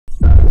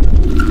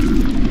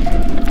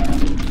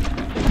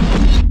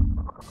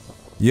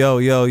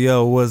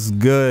Yo, what's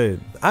good?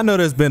 I know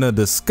there's been a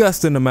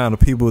disgusting amount of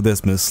people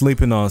that's been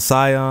sleeping on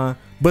SION,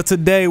 but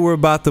today we're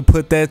about to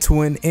put that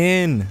to an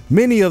end.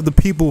 Many of the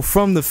people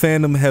from the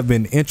fandom have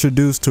been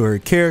introduced to her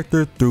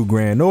character through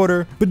Grand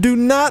Order, but do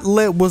not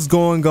let what's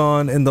going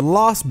on in the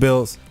Lost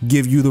Belts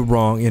give you the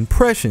wrong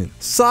impression.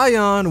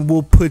 SION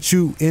will put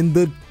you in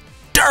the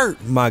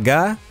dirt, my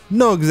guy.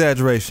 No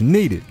exaggeration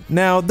needed.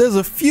 Now, there's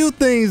a few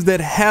things that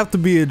have to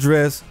be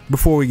addressed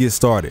before we get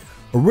started.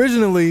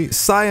 Originally,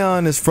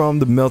 SION is from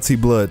the Melty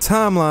Blood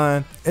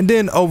timeline, and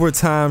then over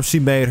time she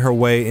made her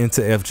way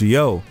into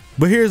FGO.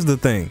 But here's the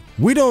thing,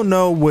 we don't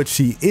know what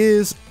she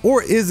is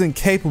or isn't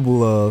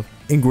capable of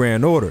in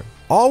Grand Order.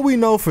 All we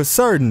know for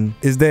certain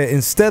is that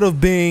instead of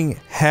being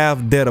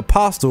half dead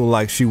apostle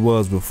like she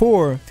was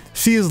before,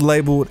 she is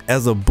labeled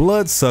as a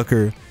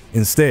bloodsucker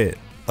instead.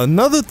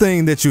 Another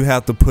thing that you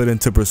have to put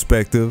into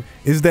perspective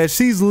is that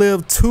she's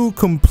lived two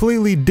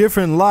completely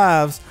different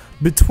lives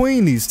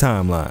between these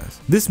timelines.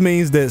 This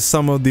means that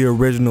some of the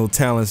original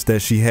talents that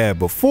she had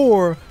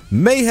before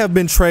may have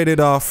been traded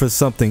off for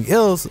something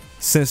else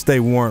since they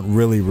weren't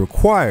really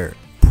required.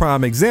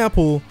 Prime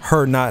example,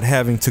 her not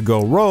having to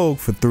go rogue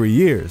for 3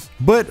 years.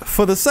 But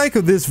for the sake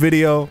of this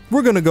video,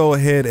 we're gonna go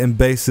ahead and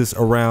base this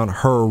around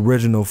her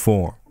original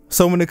form.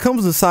 So when it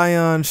comes to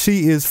SION,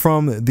 she is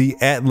from the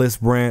Atlas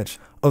branch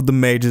of the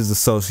Mages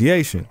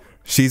Association.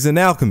 She's an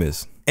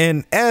alchemist,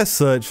 and as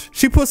such,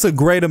 she puts a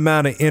great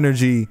amount of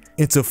energy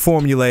into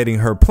formulating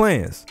her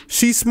plans.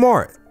 She's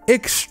smart,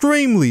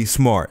 extremely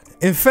smart.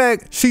 In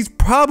fact, she's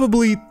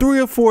probably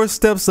 3 or 4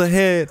 steps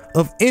ahead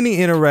of any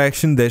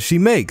interaction that she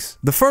makes.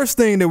 The first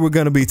thing that we're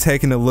going to be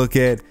taking a look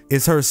at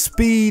is her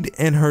speed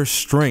and her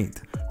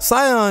strength.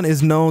 SION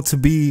is known to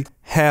be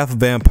half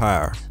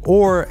vampire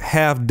or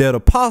half dead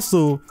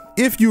apostle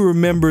if you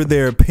remember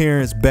their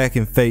appearance back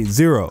in Fate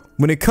Zero.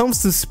 When it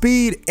comes to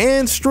speed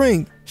and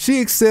strength,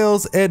 she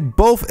excels at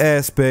both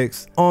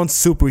aspects on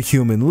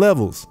superhuman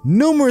levels.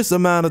 Numerous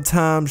amount of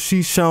times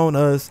she's shown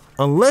us,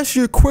 unless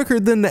you're quicker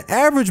than the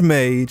average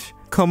mage,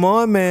 come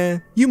on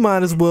man, you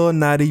might as well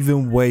not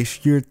even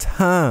waste your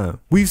time.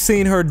 We've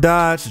seen her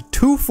dodge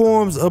 2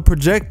 forms of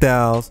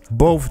projectiles,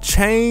 both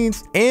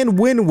chains and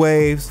wind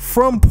waves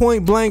from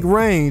point blank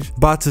range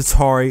by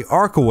Tatari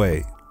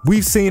Arcaway.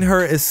 We've seen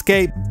her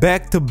escape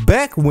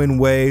back-to-back wind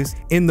waves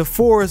in the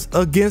forest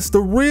against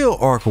the real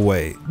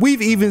Arcaway.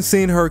 We've even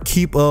seen her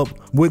keep up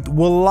with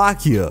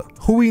Wallachia,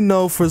 who we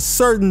know for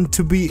certain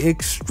to be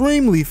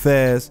extremely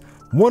fast,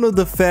 one of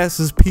the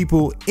fastest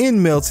people in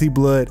Melty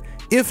Blood,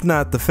 if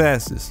not the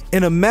fastest.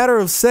 In a matter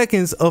of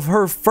seconds of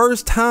her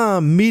first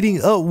time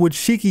meeting up with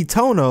Shiki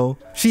Tono,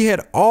 she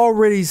had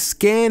already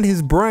scanned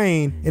his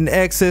brain and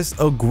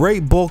accessed a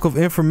great bulk of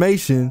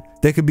information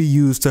that could be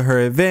used to her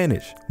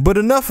advantage. But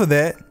enough of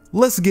that,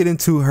 let's get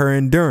into her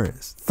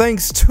endurance.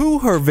 Thanks to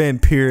her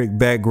vampiric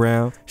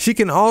background, she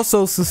can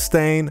also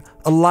sustain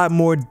a lot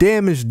more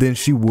damage than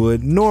she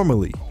would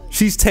normally.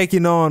 She's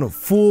taking on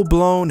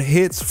full-blown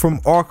hits from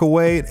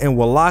Arcaway and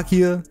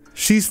Wallachia.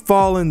 She's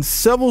fallen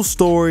several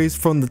stories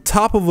from the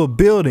top of a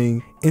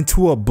building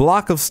into a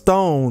block of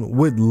stone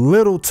with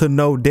little to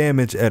no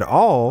damage at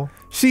all.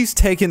 She's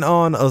taken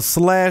on a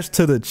slash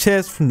to the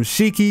chest from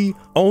Shiki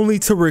only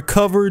to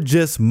recover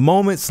just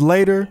moments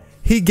later.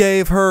 He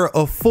gave her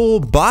a full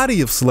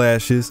body of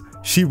slashes.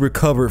 She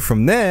recovered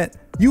from that.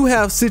 You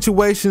have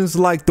situations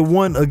like the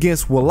one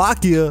against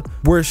Wallachia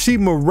where she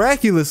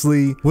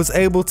miraculously was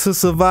able to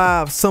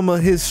survive some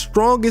of his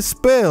strongest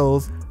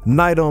spells,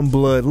 Night on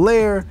Blood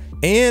Lair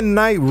and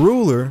Night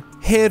Ruler,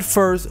 head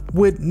first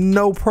with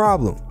no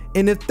problem.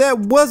 And if that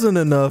wasn't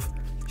enough,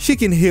 she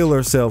can heal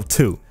herself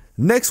too.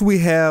 Next we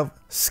have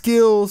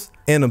skills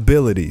and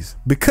abilities.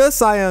 Because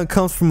SION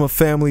comes from a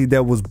family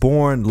that was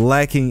born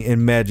lacking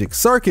in magic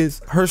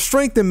circuits, her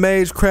strength in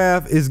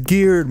magecraft is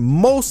geared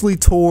mostly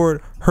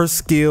toward her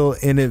skill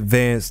in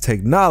advanced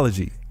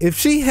technology. If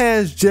she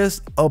has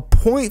just a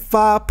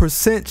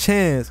 0.5%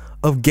 chance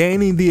of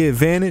gaining the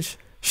advantage,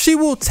 she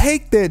will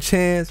take that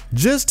chance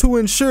just to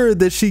ensure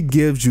that she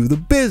gives you the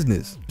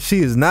business. She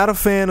is not a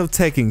fan of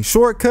taking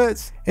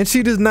shortcuts, and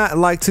she does not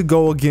like to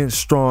go against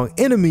strong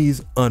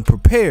enemies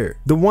unprepared.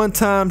 The one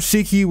time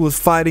Shiki was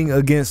fighting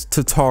against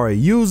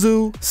Tatari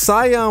Yuzu,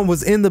 SION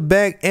was in the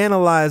back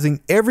analyzing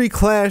every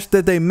clash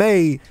that they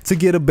made to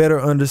get a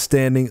better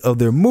understanding of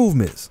their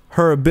movements.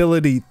 Her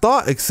ability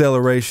Thought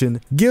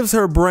Acceleration gives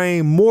her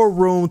brain more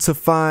room to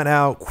find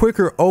out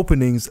quicker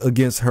openings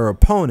against her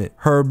opponent.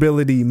 Her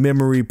ability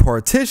Memory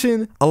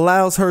Partition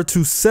allows her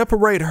to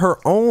separate her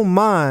own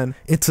mind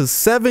into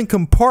 7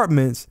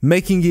 compartments,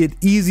 making it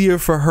easier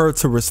for her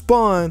to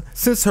respond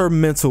since her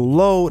mental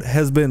load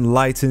has been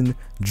lightened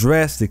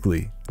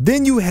drastically.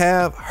 Then you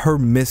have her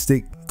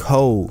Mystic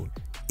Code,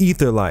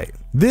 Etherlight.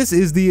 This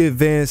is the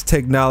advanced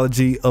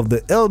technology of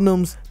the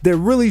Eldnums that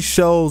really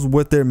shows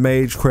what their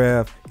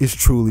magecraft is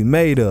truly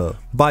made of.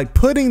 By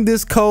putting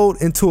this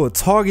code into a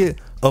target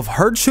of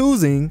her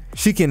choosing,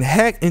 she can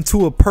hack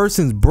into a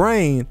person's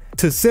brain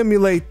to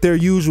simulate their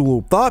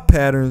usual thought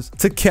patterns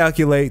to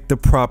calculate the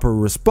proper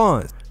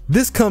response.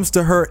 This comes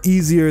to her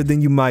easier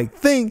than you might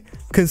think,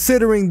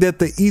 considering that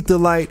the ether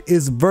light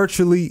is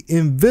virtually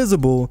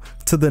invisible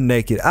to the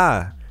naked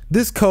eye.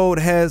 This code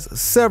has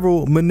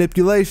several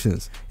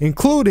manipulations,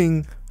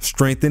 including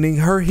strengthening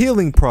her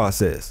healing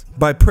process.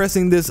 By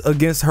pressing this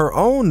against her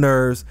own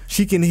nerves,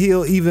 she can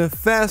heal even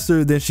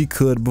faster than she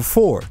could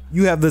before.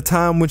 You have the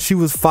time when she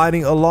was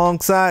fighting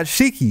alongside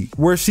Shiki,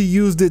 where she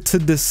used it to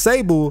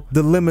disable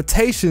the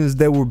limitations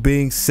that were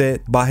being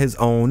set by his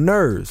own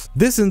nerves.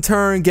 This in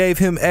turn gave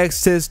him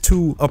access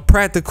to a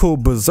practical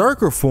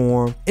berserker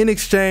form in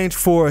exchange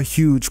for a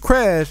huge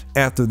crash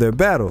after their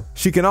battle.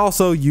 She can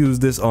also use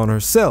this on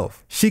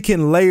herself. She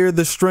can layer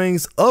the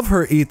strings of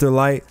her ether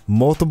light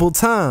multiple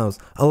times,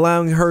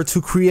 allowing her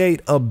to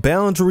create a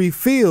boundary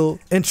field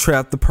and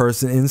trap the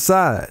person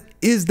inside.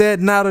 Is that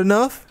not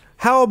enough?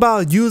 How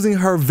about using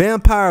her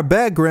vampire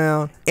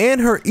background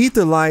and her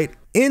ether light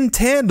in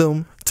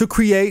tandem to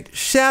create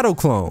shadow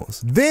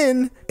clones?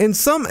 Then, in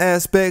some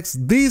aspects,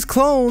 these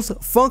clones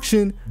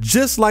function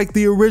just like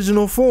the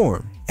original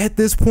form. At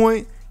this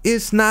point,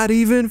 it's not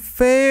even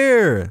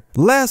fair.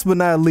 Last but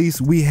not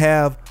least, we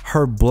have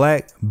her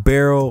Black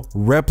Barrel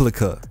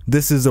replica.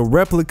 This is a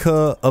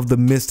replica of the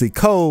Mystic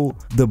Code,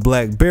 the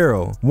Black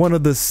Barrel, one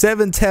of the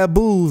 7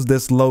 taboos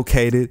that's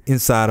located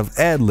inside of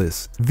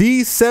Atlas.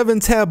 These 7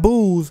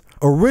 taboos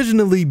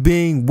originally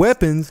being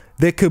weapons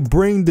that could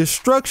bring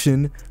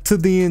destruction to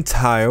the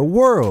entire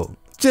world.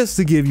 Just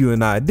to give you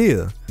an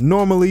idea,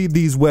 normally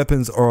these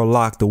weapons are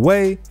locked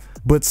away,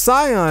 but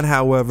SION,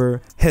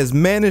 however, has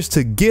managed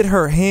to get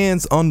her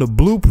hands on the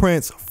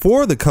blueprints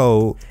for the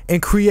code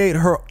and create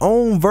her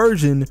own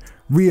version,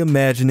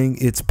 reimagining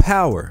its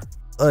power.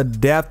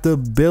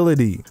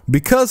 Adaptability.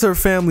 Because her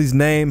family's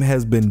name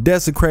has been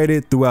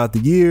desecrated throughout the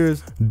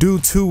years due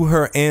to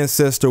her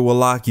ancestor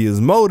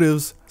Wallachio's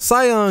motives,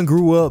 SION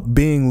grew up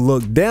being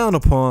looked down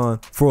upon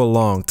for a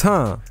long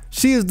time.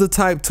 She is the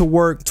type to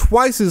work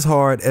twice as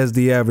hard as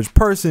the average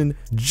person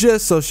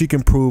just so she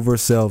can prove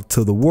herself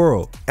to the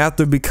world.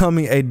 After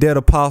becoming a dead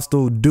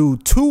apostle due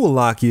to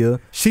Wallachia,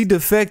 she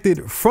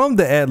defected from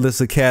the Atlas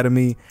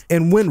Academy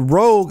and went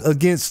rogue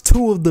against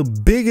 2 of the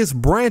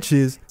biggest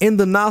branches in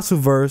the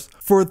Nasuverse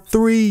for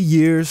 3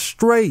 years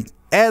straight,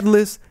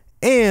 Atlas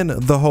and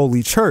the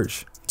Holy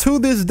Church. To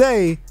this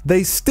day,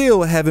 they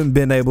still haven't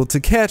been able to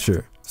catch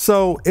her.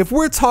 So if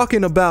we're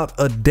talking about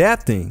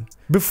adapting,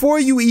 before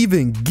you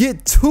even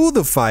get to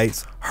the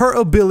fights, her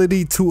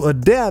ability to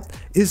adapt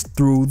is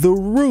through the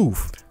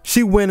roof.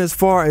 She went as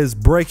far as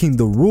breaking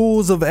the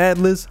rules of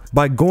Atlas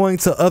by going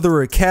to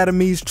other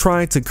academies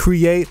trying to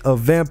create a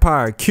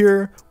vampire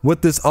cure.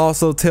 What this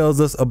also tells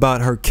us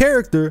about her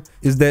character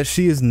is that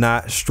she is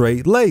not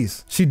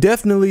straight-laced. She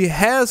definitely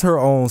has her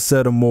own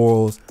set of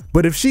morals,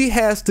 but if she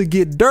has to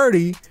get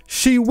dirty,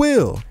 she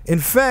will. In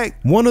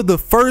fact, one of the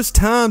first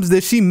times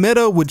that she met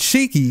up with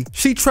Shiki,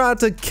 she tried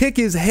to kick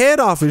his head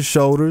off his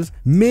shoulders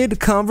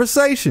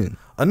mid-conversation.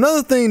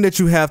 Another thing that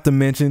you have to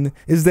mention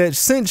is that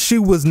since she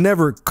was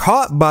never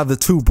caught by the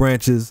 2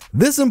 branches,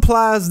 this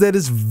implies that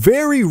it's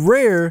very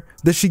rare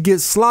that she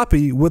gets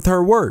sloppy with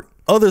her work.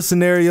 Other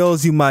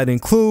scenarios you might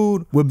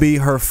include would be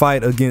her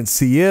fight against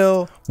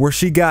CL, where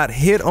she got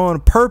hit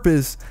on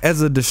purpose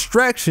as a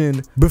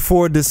distraction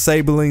before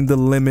disabling the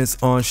limits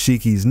on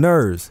Shiki's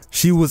nerves.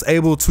 She was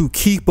able to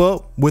keep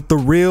up with the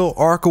real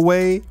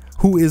Arkawade,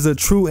 who is a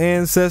true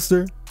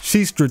ancestor.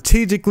 She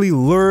strategically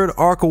lured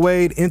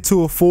Arkawade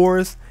into a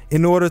forest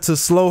in order to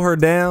slow her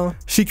down.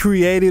 She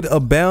created a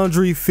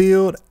boundary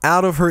field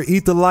out of her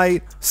ether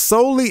light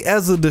solely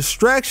as a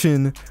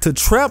distraction to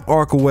trap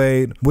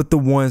Arkawade with the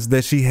ones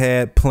that she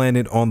had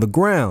planted on the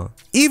ground.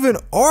 Even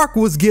Ark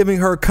was giving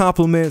her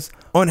compliments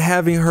on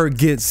having her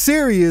get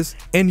serious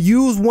and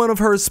use one of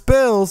her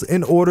spells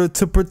in order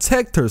to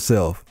protect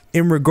herself.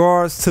 In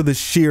regards to the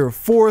sheer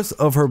force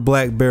of her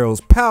Black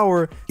Barrel's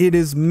power, it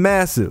is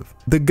massive.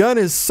 The gun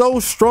is so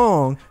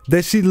strong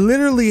that she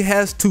literally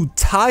has to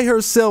tie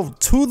herself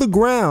to the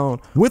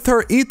ground with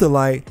her ether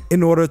light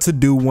in order to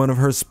do one of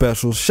her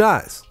special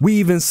shots. We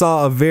even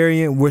saw a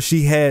variant where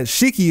she had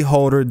Shiki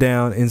hold her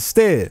down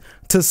instead.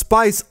 To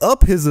spice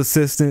up his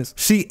assistance,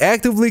 she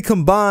actively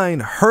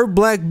combined her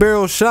Black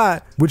Barrel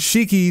shot with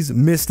Shiki's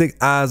Mystic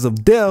Eyes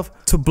of Death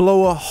to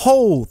blow a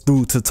hole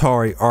through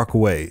Tatari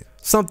Arkawade,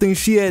 something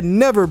she had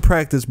never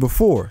practiced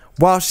before.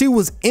 While she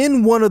was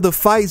in one of the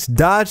fights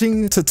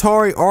dodging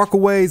Tatari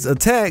Arkawade's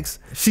attacks,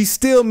 she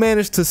still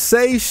managed to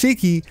save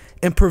Shiki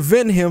and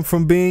prevent him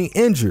from being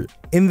injured.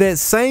 In that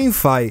same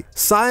fight,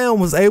 SION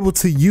was able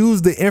to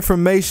use the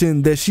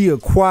information that she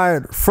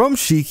acquired from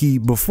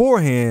Shiki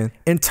beforehand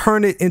and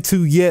turn it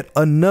into yet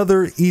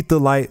another ether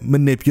light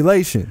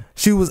manipulation.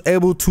 She was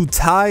able to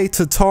tie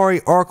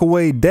Tatari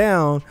Arkawade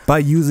down by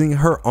using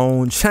her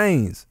own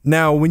chains.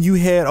 Now, when you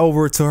head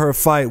over to her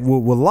fight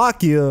with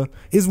Wallachia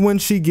is when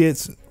she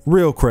gets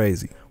real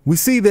crazy. We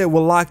see that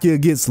Wallachia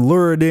gets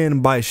lured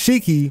in by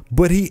Shiki,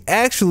 but he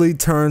actually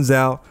turns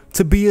out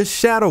to be a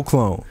shadow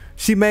clone.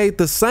 she made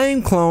the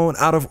same clone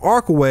out of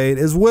Arkawade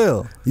as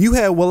well. You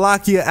had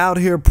Wallachia out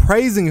here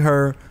praising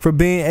her for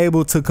being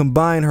able to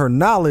combine her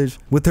knowledge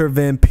with her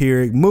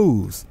vampiric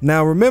moves.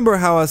 Now remember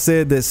how I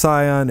said that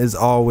SION is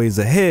always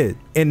ahead.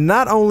 And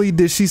not only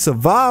did she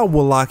survive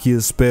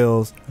Wallachia's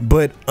spells,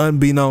 but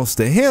unbeknownst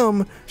to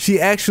him, she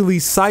actually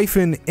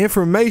siphoned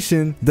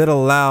information that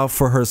allowed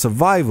for her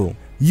survival.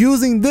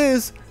 Using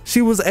this,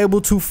 she was able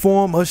to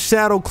form a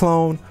shadow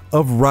clone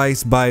of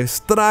Rice by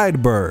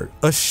Strideberg,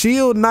 a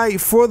shield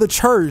knight for the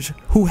church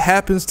who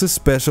happens to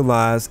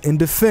specialize in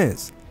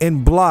defense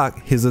and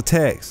block his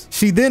attacks.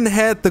 She then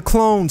had the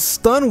clone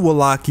stun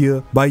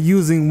Wallachia by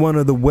using one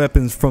of the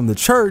weapons from the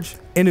church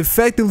and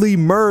effectively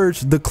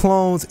merged the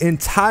clone's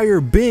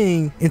entire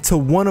being into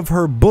one of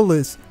her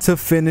bullets to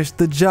finish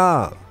the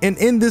job. And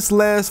in this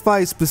last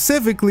fight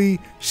specifically,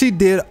 she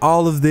did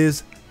all of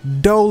this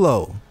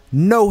dolo,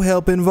 no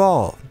help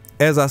involved.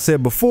 As I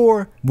said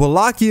before,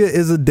 Wallachia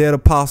is a dead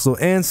apostle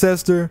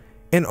ancestor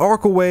and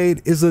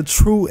Arkawade is a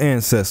true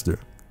ancestor.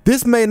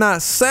 This may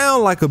not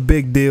sound like a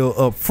big deal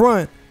up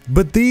front,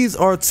 but these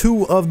are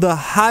two of the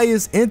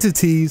highest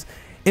entities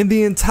in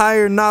the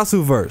entire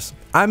Nasuverse.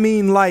 I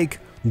mean, like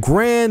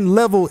grand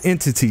level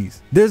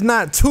entities. There's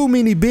not too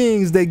many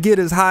beings that get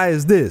as high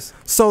as this.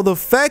 So the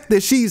fact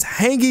that she's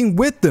hanging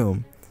with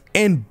them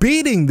and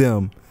beating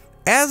them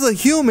as a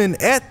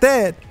human at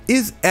that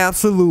is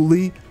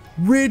absolutely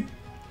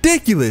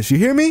ridiculous. You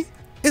hear me?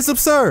 It's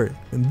absurd.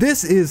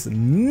 This is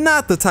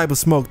not the type of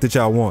smoke that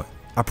y'all want.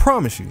 I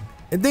promise you.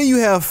 And then you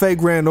have Fate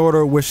Grand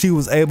Order, where she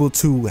was able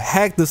to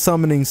hack the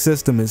summoning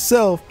system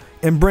itself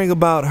and bring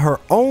about her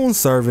own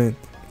servant,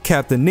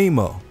 Captain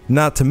Nemo.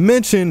 Not to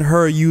mention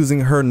her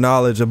using her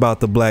knowledge about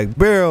the Black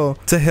Barrel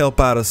to help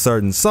out a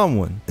certain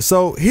someone.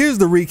 So here's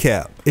the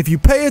recap. If you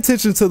pay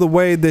attention to the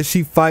way that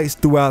she fights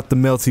throughout the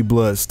Melty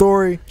Blood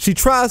story, she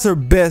tries her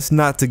best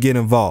not to get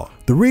involved.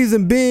 The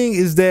reason being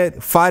is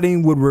that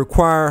fighting would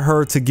require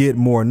her to get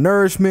more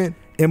nourishment,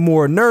 and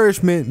more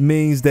nourishment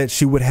means that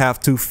she would have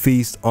to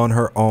feast on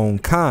her own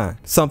kind,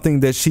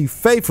 something that she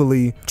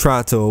faithfully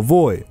tried to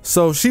avoid.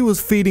 So she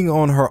was feeding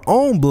on her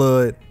own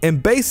blood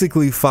and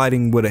basically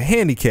fighting with a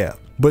handicap.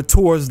 But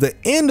towards the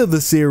end of the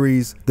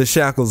series, the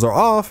shackles are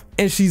off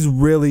and she's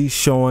really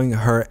showing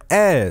her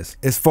ass.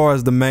 As far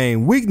as the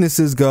main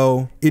weaknesses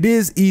go, it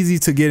is easy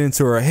to get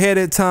into her head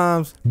at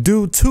times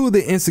due to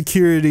the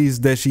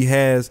insecurities that she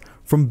has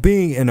from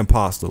being an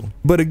apostle.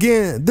 But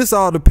again, this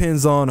all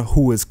depends on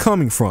who it's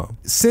coming from.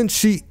 Since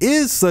she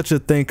is such a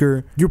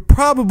thinker, you're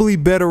probably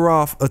better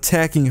off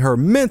attacking her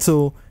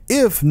mental,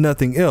 if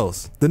nothing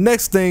else. The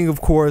next thing, of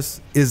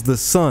course, is the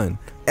sun.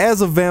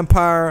 As a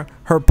vampire,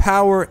 her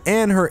power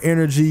and her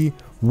energy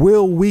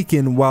will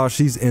weaken while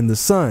she's in the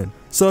sun.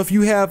 So if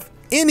you have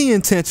any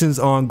intentions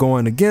on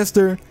going against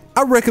her,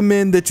 I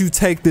recommend that you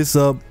take this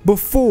up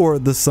before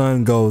the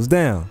sun goes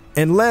down.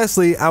 And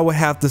lastly, I would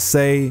have to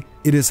say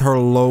it is her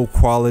low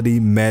quality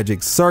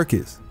magic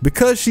circuits.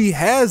 Because she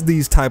has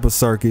these type of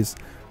circuits,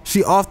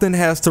 she often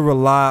has to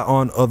rely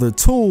on other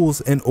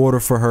tools in order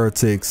for her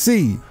to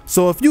exceed.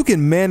 So if you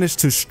can manage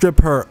to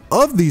strip her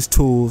of these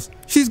tools,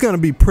 she's gonna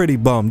be pretty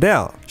bummed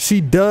out. She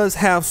does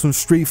have some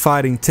street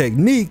fighting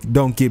technique,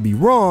 don't get me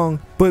wrong,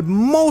 but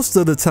most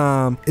of the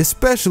time,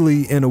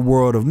 especially in a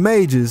world of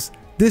mages,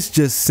 this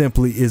just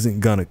simply isn't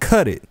gonna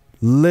cut it.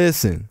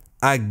 Listen,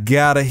 I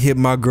gotta hit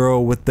my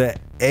girl with the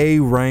A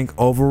rank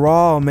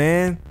overall,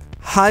 man.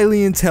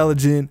 Highly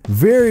intelligent,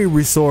 very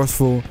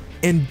resourceful,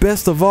 and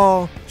best of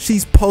all,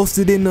 she's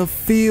posted in the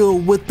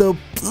field with the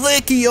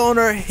blicky on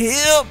her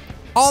hip.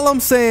 All I'm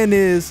saying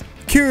is,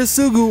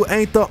 Kirisugu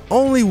ain't the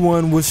only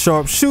one with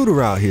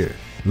sharpshooter out here.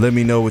 Let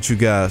me know what you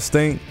guys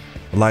think.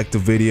 Like the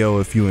video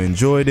if you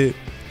enjoyed it.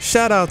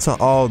 Shout out to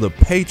all the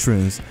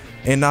patrons,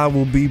 and I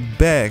will be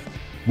back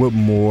with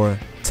more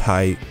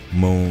Tight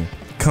Moon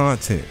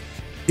content.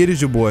 It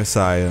is your boy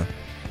Tsiah.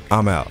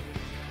 I'm out.